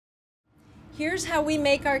Here's how we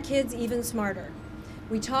make our kids even smarter.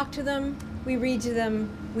 We talk to them, we read to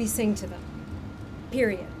them, we sing to them.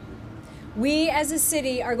 Period. We as a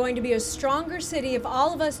city are going to be a stronger city if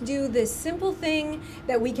all of us do this simple thing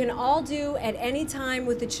that we can all do at any time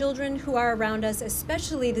with the children who are around us,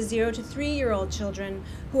 especially the 0 to 3-year-old children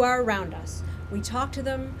who are around us. We talk to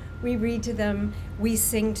them, we read to them, we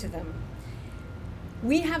sing to them.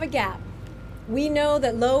 We have a gap. We know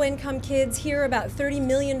that low-income kids hear about 30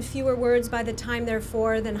 million fewer words by the time they're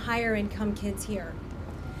 4 than higher-income kids hear.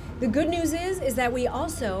 The good news is that we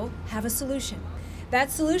also have a solution.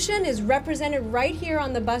 That solution is represented right here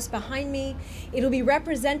on the bus behind me. It'll be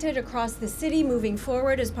represented across the city moving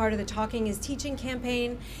forward as part of the Talking is Teaching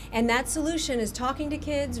campaign. And that solution is talking to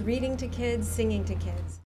kids, reading to kids, singing to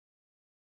kids.